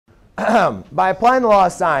by applying the law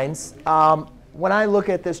of sines, when I look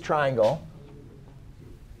at this triangle,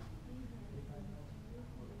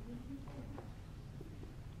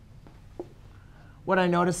 what I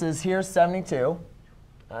notice is here's 72,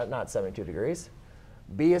 not 72 degrees.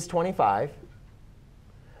 B is 25,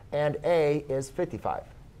 and A is 55.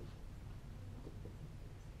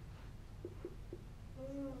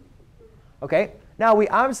 OK? Now, we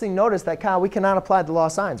obviously notice that, Kyle, we cannot apply the law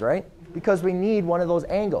of sines, right? Because we need one of those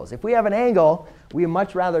angles. If we have an angle, we would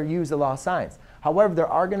much rather use the law of sines. However, there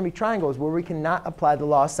are going to be triangles where we cannot apply the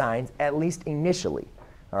law of sines, at least initially.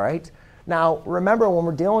 All right? Now, remember, when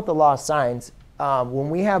we're dealing with the law of sines, when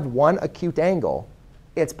we have one acute angle,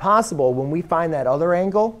 it's possible when we find that other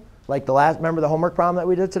angle, like the last, remember the homework problem that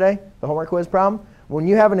we did today, the homework quiz problem? When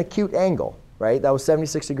you have an acute angle, right, that was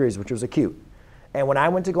 76 degrees, which was acute. And when I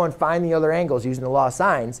went to go and find the other angles using the law of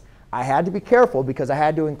sines, I had to be careful because I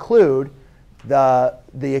had to include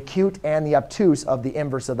the acute and the obtuse of the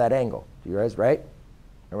inverse of that angle. You guys, right?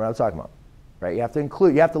 Remember what I'm talking about? Right? You have to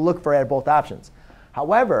include, you have to look for both options.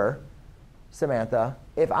 However, Samantha,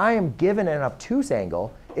 if I am given an obtuse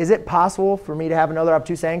angle, is it possible for me to have another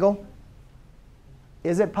obtuse angle?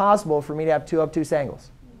 Is it possible for me to have two obtuse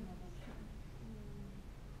angles?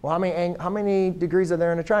 Well, how many degrees are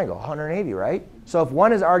there in a triangle? 180, right? So if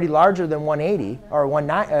one is already larger than 180 or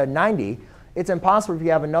 90, it's impossible if you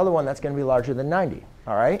have another one that's going to be larger than 90.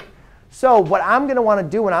 All right? So what I'm going to want to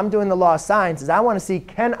do when I'm doing the law of sines is I want to see,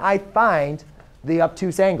 can I find the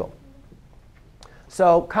obtuse angle?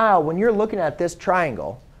 So Kyle, when you're looking at this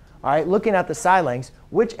triangle, all right, looking at the side lengths,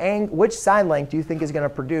 which side length do you think is going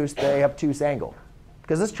to produce the obtuse angle?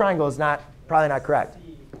 Because this triangle is probably not correct.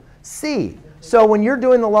 C. So when you're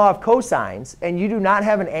doing the law of cosines and you do not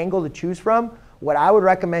have an angle to choose from, what I would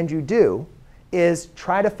recommend you do is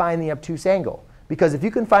try to find the obtuse angle. Because if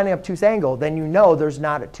you can find the obtuse angle, then you know there's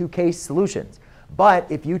not two case solutions. But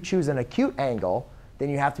if you choose an acute angle, then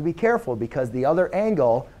you have to be careful because the other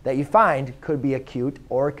angle that you find could be acute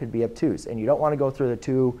or it could be obtuse. And you don't want to go through the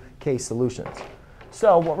two case solutions.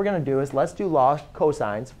 So what we're going to do is let's do law of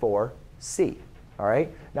cosines for C. All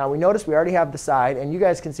right? Now, we notice we already have the side. And you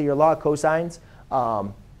guys can see your law of cosines.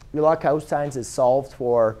 Your law of cosines is solved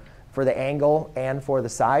for the angle and for the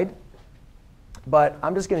side. But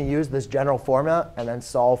I'm just going to use this general formula and then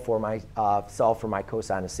solve for my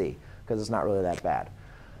cosine of C, because it's not really that bad.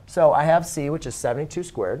 So I have C, which is 72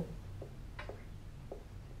 squared,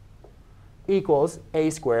 equals A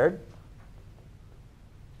squared.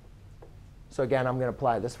 So again, I'm going to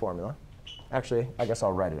apply this formula. Actually, I guess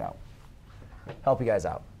I'll write it out. Help you guys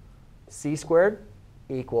out. C squared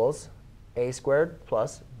equals A squared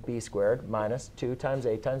plus B squared minus 2 times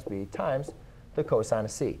A times B times the cosine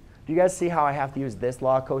of C. Do you guys see how I have to use this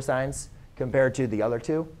law of cosines compared to the other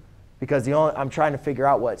two? Because I'm trying to figure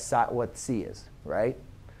out what C is, right?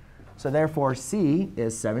 So therefore, C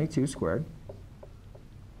is 72 squared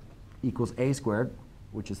equals A squared,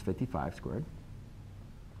 which is 55 squared,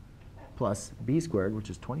 plus B squared, which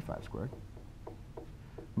is 25 squared,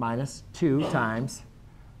 minus 2 times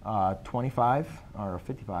 25, or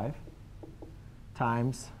 55,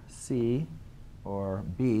 times C, or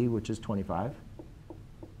B, which is 25,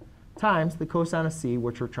 times the cosine of C,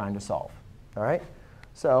 which we're trying to solve. All right?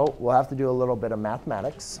 So we'll have to do a little bit of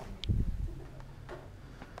mathematics.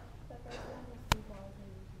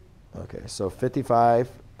 OK, so 55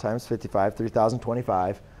 times 55,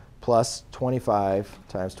 3,025, plus 25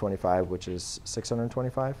 times 25, which is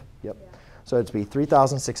 625. Yep. Yeah. So it'd be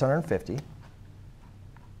 3,650.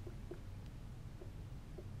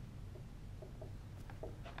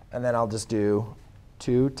 And then I'll just do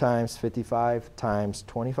 2 times 55 times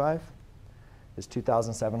 25 is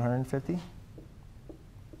 2,750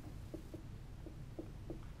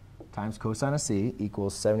 times cosine of C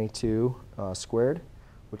equals 72 squared,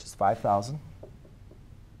 which is 5,000.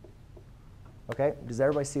 OK, does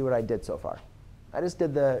everybody see what I did so far? I just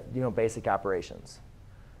did the basic operations.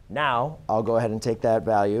 Now I'll go ahead and take that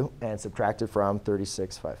value and subtract it from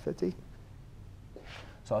 36,550.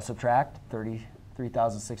 So I'll subtract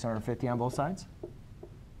 3,650 on both sides.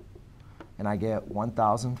 And I get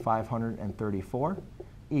 1,534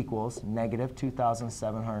 equals negative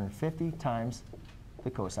 2,750 times the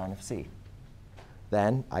cosine of C.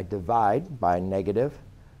 Then I divide by negative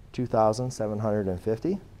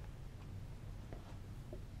 2,750.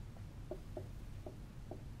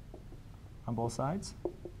 On both sides.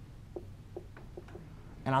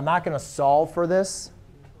 And I'm not going to solve for this.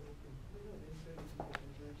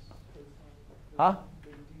 Huh?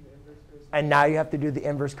 And now you have to do the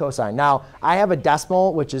inverse cosine. Now, I have a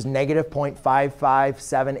decimal, which is negative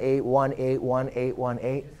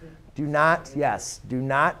 0.557818118. Do not, yes, do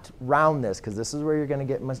not round this, because this is where you're going to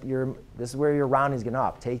get this is where your rounding is going to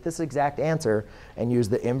up. Take this exact answer and use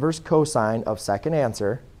the inverse cosine of second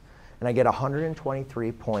answer, and I get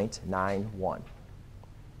 123.91.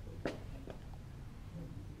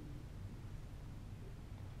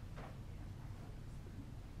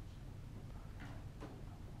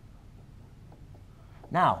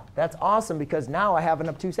 Now, that's awesome because now I have an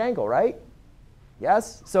obtuse angle, right?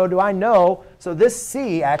 Yes? So do I know? So this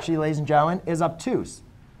C, actually, ladies and gentlemen, is obtuse.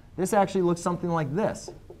 This actually looks something like this.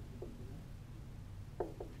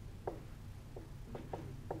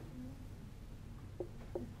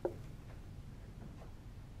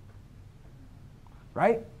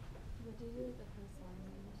 Right?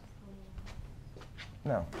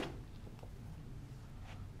 No.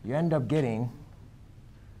 You end up getting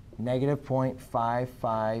negative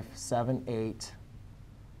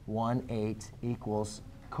 0.557818 equals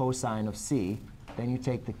cosine of C. Then you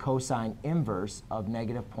take the cosine inverse of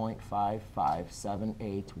negative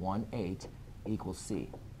 0.557818 equals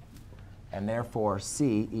C. And therefore,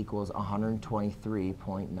 C equals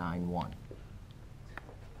 123.91.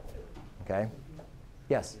 OK?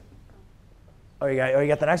 Yes? Oh, you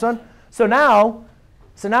got the next one? So now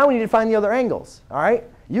we need to find the other angles. All right?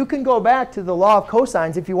 You can go back to the law of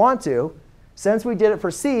cosines if you want to. Since we did it for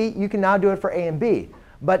C, you can now do it for A and B.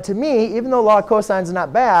 But to me, even though law of cosines is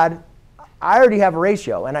not bad, I already have a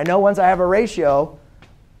ratio. And I know once I have a ratio,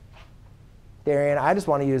 Darian, I just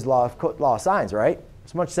want to use law of sines, right?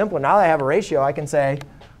 It's much simpler. Now that I have a ratio, I can say,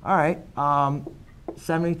 all right,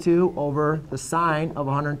 72 over the sine of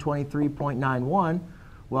 123.91.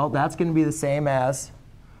 Well, that's going to be the same as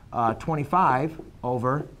 25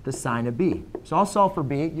 over the sine of B. So I'll solve for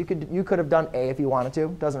B. You could have done A if you wanted to.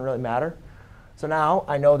 It doesn't really matter. So now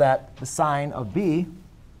I know that the sine of B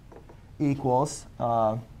equals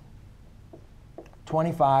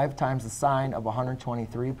 25 times the sine of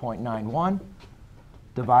 123.91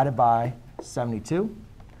 divided by 72.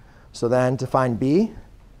 So then to find B,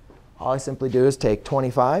 all I simply do is take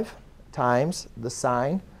 25 times the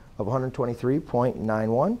sine of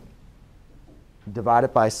 123.91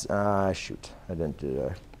 divided by, shoot, I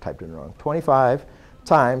typed it wrong. 25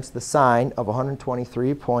 times the sine of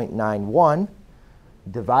 123.91,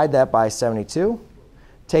 divide that by 72.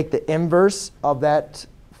 Take the inverse of that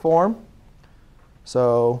form.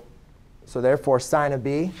 So therefore, sine of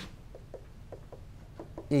B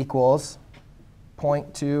equals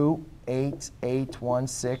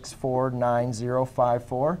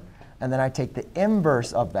 0.288164954. And then I take the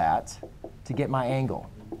inverse of that to get my angle.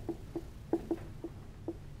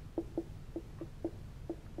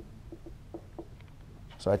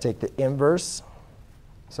 So I take the inverse,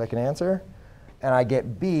 second answer, and I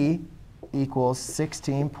get B equals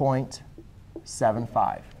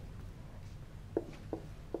 16.75.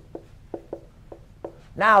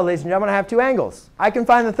 Now, ladies and gentlemen, I have two angles. I can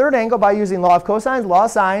find the third angle by using law of cosines, law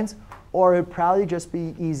of sines, or it would probably just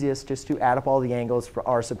be easiest just to add up all the angles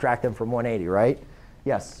or subtract them from 180, right?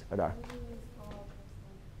 Yes, Adar?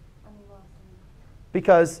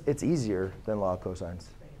 Because it's easier than law of cosines.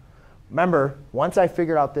 Remember, once I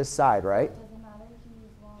figured out this side, right?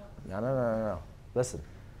 No. Listen.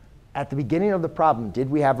 At the beginning of the problem, did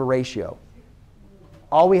we have a ratio?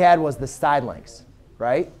 All we had was the side lengths,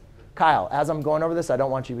 right? Kyle, as I'm going over this, I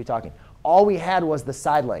don't want you to be talking. All we had was the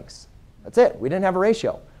side lengths. That's it. We didn't have a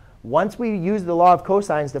ratio. Once we used the law of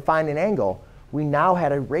cosines to find an angle, we now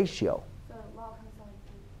had a ratio. So law of cosines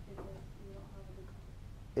is if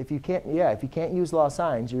you don't have a if you can't use law of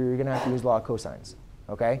sines, you're going to have to use law of cosines.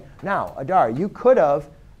 Okay? Now, Adar, you could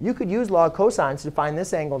use law of cosines to find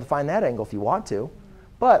this angle, to find that angle if you want to.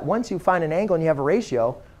 But once you find an angle and you have a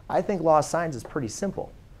ratio, I think law of sines is pretty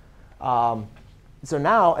simple. So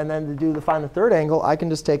now, and then to find the third angle, I can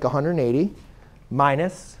just take 180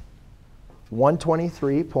 minus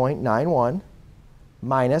 123.91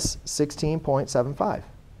 minus 16.75.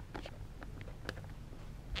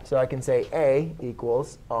 So I can say A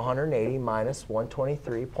equals 180 minus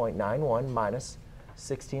 123.91 minus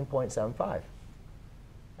 16.75.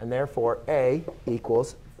 And therefore, A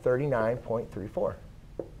equals 39.34.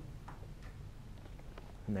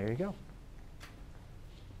 And there you go.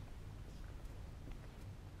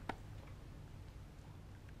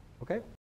 OK?